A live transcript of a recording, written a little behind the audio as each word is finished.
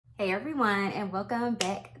Hey everyone, and welcome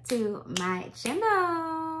back to my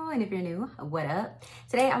channel. And if you're new, what up?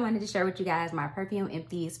 Today I wanted to share with you guys my perfume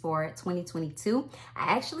empties for 2022.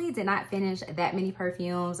 I actually did not finish that many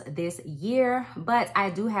perfumes this year, but I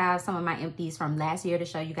do have some of my empties from last year to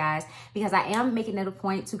show you guys, because I am making it a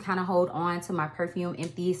point to kind of hold on to my perfume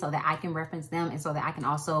empties so that I can reference them and so that I can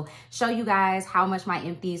also show you guys how much my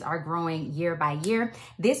empties are growing year by year.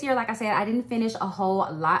 This year, like I said, I didn't finish a whole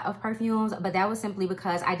lot of perfumes, but that was simply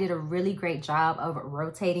because I did a really great job of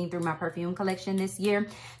rotating through my perfume collection this year.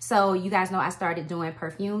 So you guys know I started doing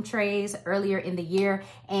perfume trays earlier in the year,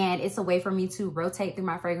 and it's a way for me to rotate through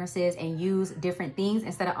my fragrances and use different things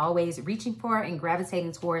instead of always reaching for and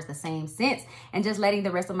gravitating towards the same scents and just letting the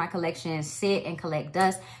rest of my collection sit and collect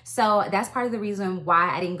dust. So that's part of the reason why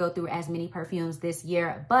I didn't go through as many perfumes this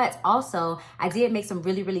year, but also I did make some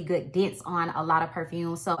really good dents on a lot of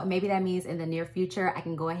perfumes. So maybe that means in the near future I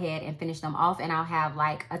can go ahead and finish them off, and I'll have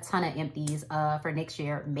like a ton of empties for next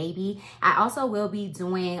year, maybe. I also will be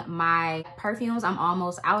doing my perfumes I'm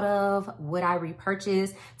almost out of, would I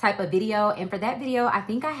repurchase type of video. And for that video, I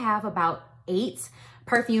think I have about 8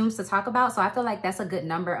 perfumes to talk about. So I feel like that's a good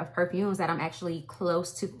number of perfumes that I'm actually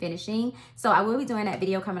close to finishing. So I will be doing that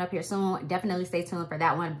video coming up here soon. Definitely stay tuned for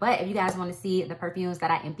that one. But if you guys want to see the perfumes that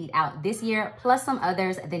I emptied out this year, plus some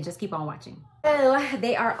others, then just keep on watching. So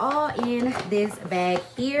they are all in this bag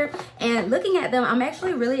here, and looking at them, I'm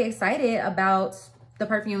actually really excited about the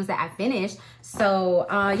perfumes that I finished. So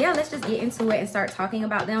yeah, let's just get into it and start talking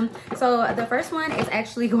about them. So the first one is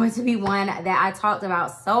actually going to be one that I talked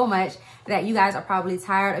about so much that you guys are probably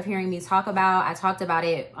tired of hearing me talk about. I talked about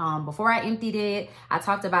it before I emptied it. I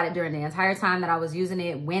talked about it during the entire time that I was using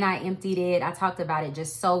it. When I emptied it, I talked about it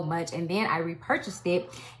just so much, and then I repurchased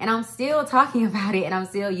it, and I'm still talking about it and I'm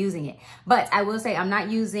still using it. But I will say I'm not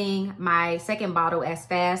using my second bottle as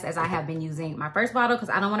fast as I have been using my first bottle, because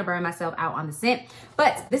I don't want to burn myself out on the scent.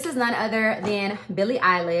 But this is none other than Billie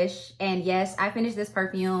Eilish, and yes, I finished this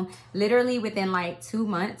perfume literally within like 2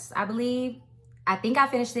 months, I believe. I think I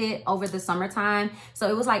finished it over the summertime, so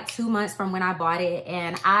it was like 2 months from when I bought it,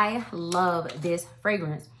 and I love this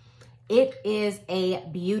fragrance. It is a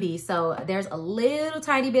beauty. So there's a little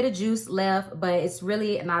tiny bit of juice left, but it's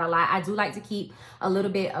really not a lot. I do like to keep a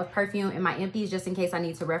little bit of perfume in my empties just in case I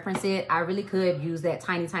need to reference it. I really could use that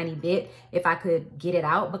tiny bit if I could get it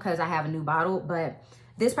out, because I have a new bottle. But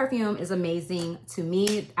this perfume is amazing to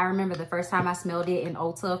me. I remember the first time I smelled it in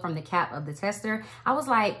Ulta from the cap of the tester, I was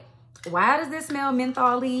like, why does this smell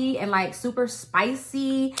mentholy and like super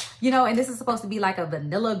spicy, you know? And this is supposed to be like a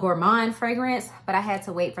vanilla gourmand fragrance, but I had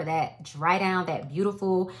to wait for that dry down, that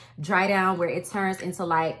beautiful dry down where it turns into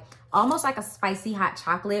like almost like a spicy hot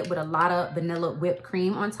chocolate with a lot of vanilla whipped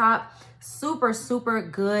cream on top. Super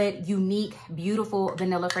good, unique, beautiful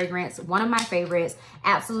vanilla fragrance. One of my favorites,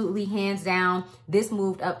 absolutely hands down. This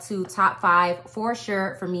moved up to top 5 for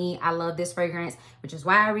sure for me. I love this fragrance, which is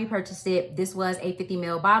why I repurchased it. This was a 50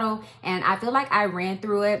 ml bottle, and I feel like I ran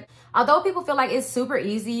through it. Although people feel like it's super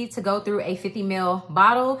easy to go through a 50 ml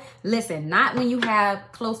bottle, listen, not when you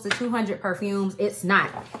have close to 200 perfumes. It's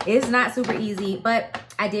not super easy, but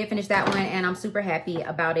I did finish that one, and I'm super happy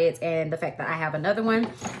about it and the fact that I have another one.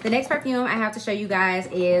 The next perfume I have to show you guys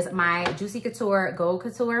is my Juicy Couture Gold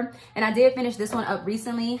Couture, and I did finish this one up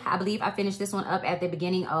recently. I believe I finished this one up at the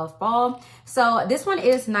beginning of fall. So this one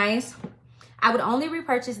is nice. I would only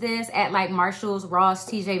repurchase this at like Marshall's, Ross,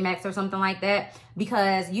 TJ Maxx or something like that,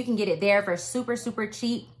 because you can get it there for super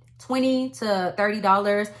cheap. $20 to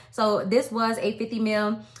 $30. So this was a 50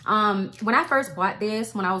 ml. When I first bought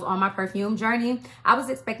this, when I was on my perfume journey, I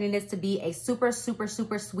was expecting this to be a super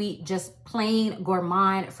sweet, just plain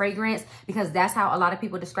gourmand fragrance, because that's how a lot of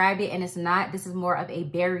people described it, and it's not. This is more of a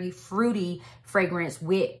berry fruity fragrance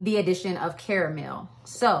with the addition of caramel.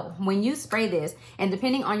 So when you spray this, and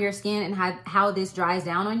depending on your skin and how this dries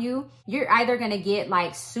down on you, you're either gonna get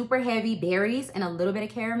like super heavy berries and a little bit of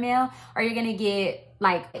caramel, or you're gonna get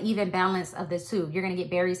like even balance of the two. You're gonna get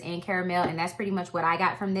berries and caramel, and that's pretty much what I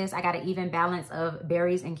got from this. I got an even balance of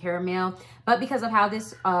berries and caramel. But because of how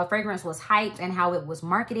this fragrance was hyped and how it was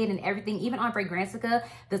marketed and everything, even on Fragrantica,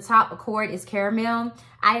 the top accord is caramel.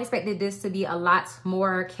 I expected this to be a lot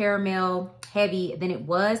more caramel heavy than it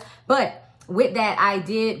was, but with that, I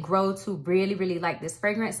did grow to really like this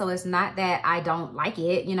fragrance. So it's not that I don't like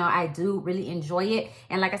it. You know, I do really enjoy it.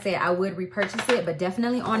 And like I said, I would repurchase it, but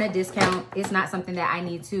definitely on a discount. It's not something that I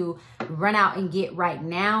need to run out and get right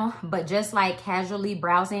now, but just like casually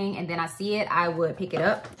browsing and then I see it, I would pick it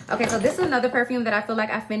up. Okay, so this is another perfume that I feel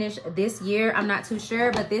like I finished this year. I'm not too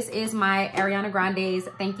sure, but this is my Ariana Grande's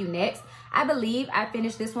Thank You Next. I believe I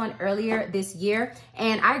finished this one earlier this year,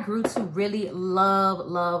 and I grew to really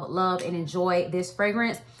love and enjoy this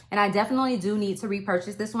fragrance. And I definitely do need to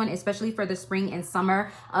repurchase this one, especially for the spring and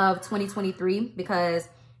summer of 2023, because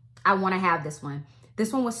I want to have this one.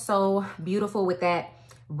 This one was so beautiful with that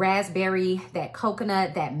raspberry, that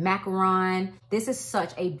coconut, that macaron. This is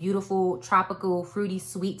such a beautiful, tropical, fruity,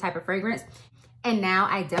 sweet type of fragrance. And now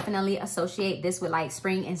I definitely associate this with like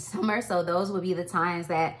spring and summer. So those would be the times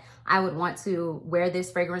that I would want to wear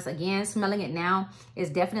this fragrance again. Smelling it now is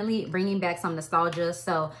definitely bringing back some nostalgia.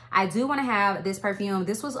 So I do want to have this perfume.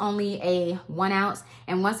 This was only a 1 ounce.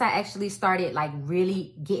 And once I actually started like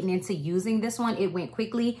really getting into using this one, it went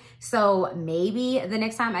quickly. So maybe the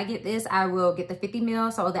next time I get this, I will get the 50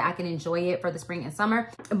 ml so that I can enjoy it for the spring and summer.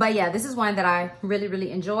 But yeah, this is one that I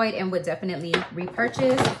really enjoyed and would definitely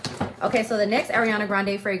repurchase. Okay, so the next Ariana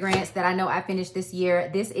Grande fragrance that I know I finished this year,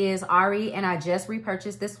 this is Ari, and I just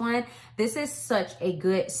repurchased this one. This is such a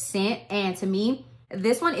good scent, and to me,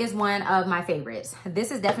 this one is one of my favorites. This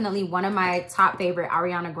is definitely one of my top favorite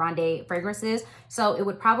Ariana Grande fragrances. So it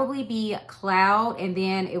would probably be Cloud, and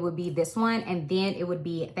then it would be this one, and then it would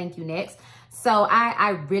be Thank You Next. So I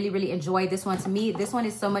really enjoy this one. To me, this one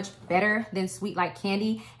is so much better than Sweet Like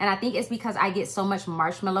Candy. And I think it's because I get so much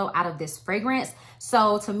marshmallow out of this fragrance.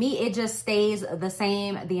 So to me, it just stays the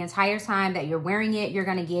same the entire time that you're wearing it. You're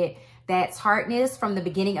gonna get that tartness from the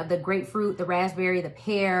beginning of the grapefruit, the raspberry, the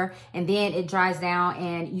pear, and then it dries down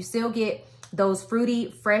and you still get those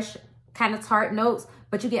fruity, fresh kind of tart notes,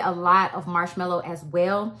 but you get a lot of marshmallow as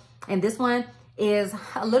well. And this one is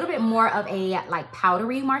a little bit more of a like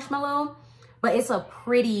powdery marshmallow, but it's a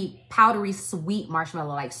pretty powdery sweet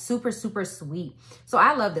marshmallow, like super sweet. So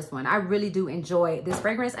I love this one. I really do enjoy this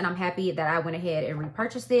fragrance, and I'm happy that I went ahead and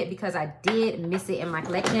repurchased it because I did miss it in my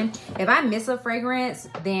collection. If I miss a fragrance,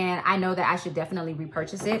 then I know that I should definitely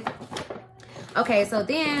repurchase it. Okay, so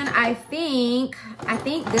then I think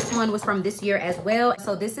this one was from this year as well.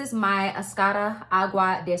 So this is my Escada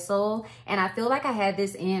Agua de Sol, and I feel like I had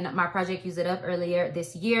this in my Project Use It Up earlier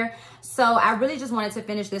this year. So I really just wanted to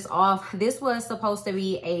finish this off. This was supposed to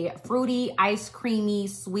be a fruity, ice creamy,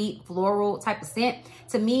 sweet, floral type of scent.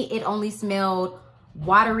 To me, it only smelled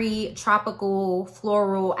watery, tropical,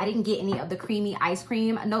 floral. I didn't get any of the creamy ice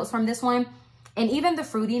cream notes from this one. And even the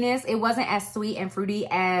fruitiness, it wasn't as sweet and fruity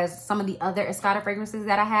as some of the other Escada fragrances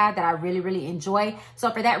that I have that I really enjoy. So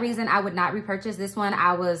for that reason, I would not repurchase this one.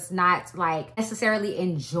 I was not like necessarily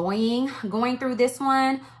enjoying going through this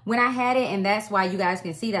one when I had it. And that's why you guys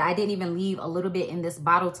can see that I didn't even leave a little bit in this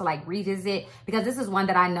bottle to like revisit, because this is one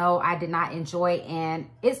that I know I did not enjoy. And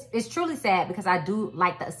it's truly sad because I do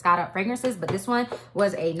like the Escada fragrances, but this one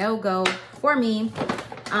was a no-go for me.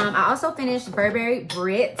 I also finished Burberry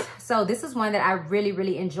Brit. So this is one that I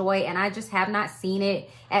really enjoy, and I just have not seen it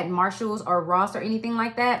at Marshall's or Ross or anything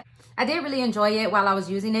like that. I did really enjoy it while I was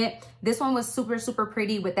using it. This one was super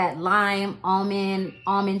pretty with that lime,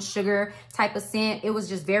 almond sugar type of scent. It was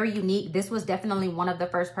just very unique. This was definitely one of the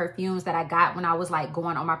first perfumes that I got when I was like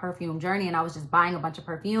going on my perfume journey, and I was just buying a bunch of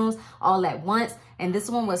perfumes all at once. And this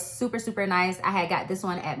one was super nice. I had got this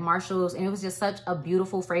one at Marshall's, and it was just such a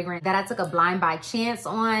beautiful fragrance that I took a blind by chance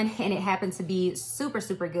on, and it happened to be super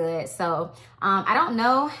good. So I don't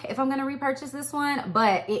know if I'm gonna repurchase this one,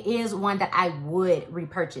 but it is one that I would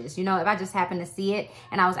repurchase. You know, if I just happened to see it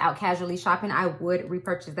and I was out casually shopping, I would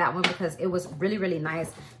repurchase that one because it was really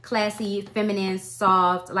nice, classy, feminine,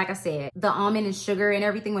 soft. Like I said, the almond and sugar and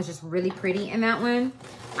everything was just really pretty in that one.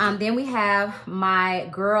 Then we have my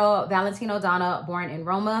girl Valentino Donna Born in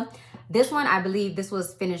Roma. This one, I believe this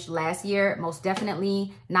was finished last year, most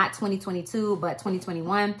definitely not 2022, but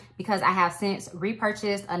 2021, because I have since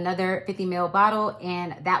repurchased another 50 ml bottle,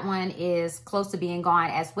 and that one is close to being gone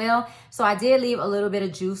as well. So I did leave a little bit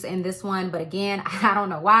of juice in this one, but again, I don't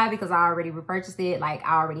know why, because I already repurchased it, like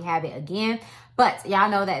I already have it again. But y'all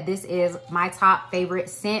know that this is my top favorite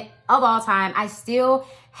scent of all time. I still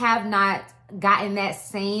have not gotten that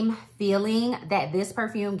same feeling that this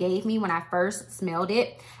perfume gave me when I first smelled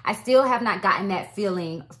it. I still have not gotten that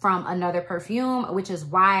feeling from another perfume, which is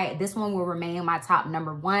why this one will remain my top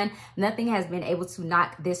 #1. Nothing has been able to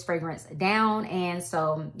knock this fragrance down. And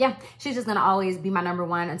so, yeah, she's just gonna always be my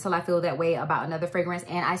 #1 until I feel that way about another fragrance.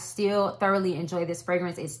 And I still thoroughly enjoy this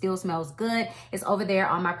fragrance. It still smells good. It's over there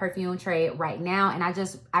on my perfume tray right now. And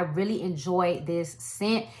I really enjoy this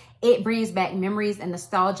scent. It brings back memories and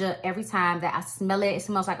nostalgia every time that I smell it. It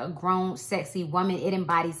smells like a grown, sexy woman. It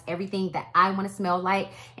embodies everything that I want to smell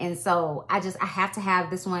like. And so I have to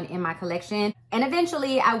have this one in my collection. And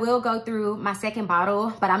eventually I will go through my second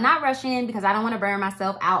bottle, but I'm not rushing because I don't want to burn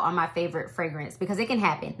myself out on my favorite fragrance, because it can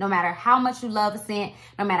happen. No matter how much you love a scent,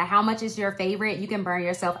 no matter how much it's your favorite, you can burn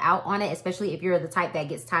yourself out on it, especially if you're the type that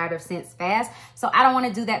gets tired of scents fast. So I don't want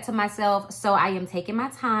to do that to myself. So I am taking my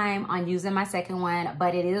time on using my second one,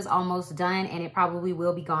 but it is almost done and it probably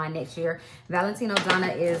will be gone next year. Valentino Donna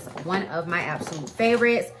is one of my absolute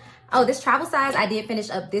favorites. Oh, this travel size I did finish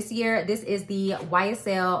up this year. This is the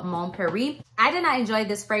YSL Mon Paris. I did not enjoy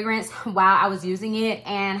this fragrance while I was using it,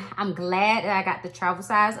 and I'm glad that I got the travel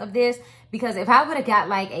size of this, because if I would have got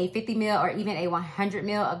like a 50 ml or even a 100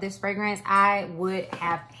 ml of this fragrance, I would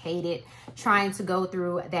have hated trying to go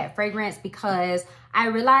through that fragrance, because I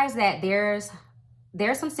realized that there's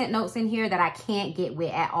some scent notes in here that I can't get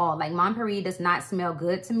with at all. Like, Mon Paris does not smell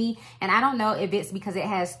good to me. And I don't know if it's because it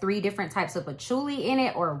has 3 different types of patchouli in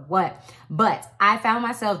it or what. But I found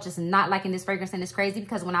myself just not liking this fragrance. And it's crazy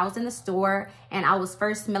because when I was in the store and I was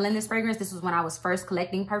first smelling this fragrance, this was when I was first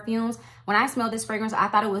collecting perfumes. When I smelled this fragrance, I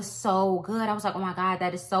thought it was so good. I was like, oh my God,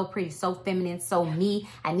 that is so pretty, so feminine, so me.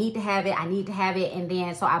 I need to have it. I need to have it. And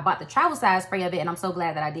then so I bought the travel size spray of it. And I'm so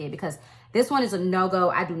glad that I did, because this one is a no-go.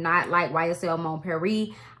 I do not like YSL Mon Paris.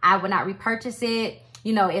 I would not repurchase it.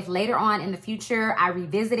 You know, if later on in the future I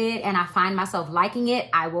revisit it and I find myself liking it,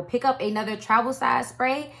 I will pick up another travel size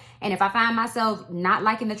spray. And if I find myself not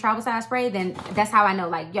liking the travel size spray, then that's how I know,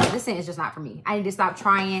 like, yo, this scent is just not for me. I need to stop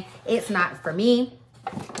trying. It's not for me.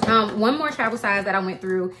 One more travel size that I went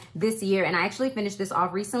through this year, and I actually finished this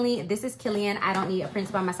off recently. This is Kilian. I don't need a prince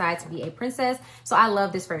by my side to be a princess. So I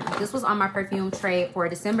love this fragrance. This was on my perfume tray for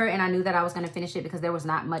December, and I knew that I was going to finish it because there was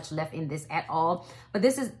not much left in this at all. But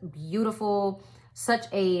this is beautiful. Such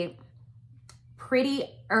a pretty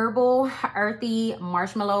herbal, earthy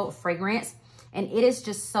marshmallow fragrance. And it is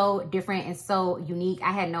just so different and so unique.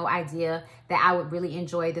 I had no idea that I would really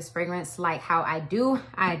enjoy this fragrance like how I do.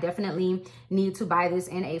 I definitely need to buy this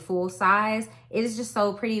in a full size. It is just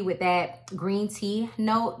so pretty with that green tea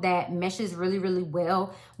note that meshes really, really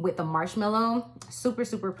well with the marshmallow. Super,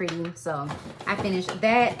 super pretty. So I finished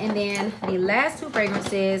that. And then the last 2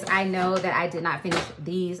 fragrances, I know that I did not finish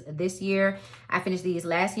these this year. I finished these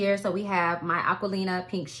last year. So we have my Aquilina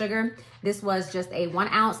Pink Sugar. This was just a 1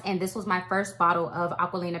 ounce, and this was my first bottle of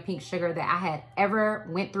Aquilina Pink Sugar that I had ever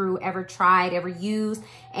went through, ever tried, ever used.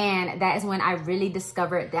 And that is when I really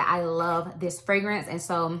discovered that I love this fragrance. And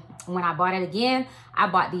so when I bought it again, I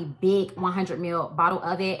bought the big 100 ml bottle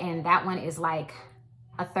of it, and that one is like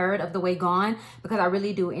a third of the way gone because I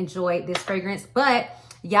really do enjoy this fragrance. But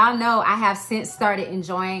y'all know I have since started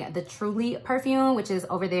enjoying the Truly perfume, which is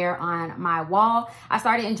over there on my wall. I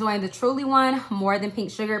started enjoying the Truly one more than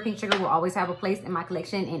Pink Sugar. Pink Sugar will always have a place in my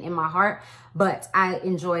collection and in my heart, but I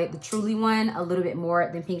enjoy the Truly one a little bit more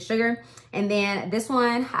than Pink Sugar. And then this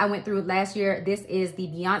one I went through last year. This is the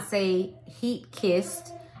Beyonce Heat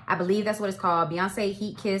Kissed. I believe that's what it's called, Beyonce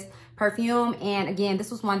Heat Kissed perfume. And again,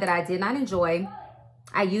 this was one that I did not enjoy.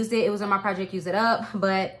 I used it. It was in my project Use It Up,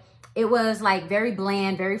 but it was like very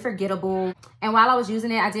bland, very forgettable. And while I was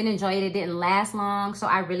using it, I didn't enjoy it. It didn't last long. So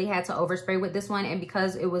I really had to overspray with this one. And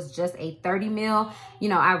because it was just a 30 ml, you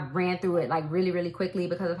know, I ran through it like really, really quickly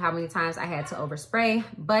because of how many times I had to overspray.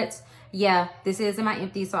 But yeah, this is in my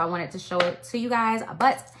empty, so I wanted to show it to you guys.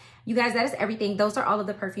 But you guys, that is everything. Those are all of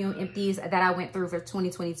the perfume empties that I went through for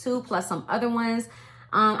 2022, plus some other ones.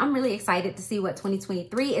 I'm really excited to see what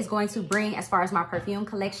 2023 is going to bring as far as my perfume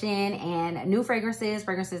collection and new fragrances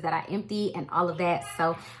that I empty and all of that.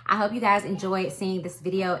 So I hope you guys enjoyed seeing this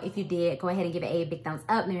video. If you did, go ahead and give it a big thumbs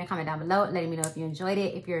up. Leave me a comment down below letting me know if you enjoyed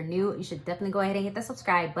it. If you're new, you should definitely go ahead and hit the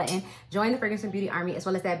subscribe button. Join the Fragrance and Beauty Army, as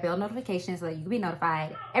well as that bell notification so that you can be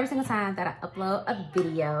notified every single time that I upload a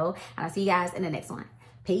video. And I'll see you guys in the next one.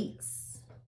 Peace.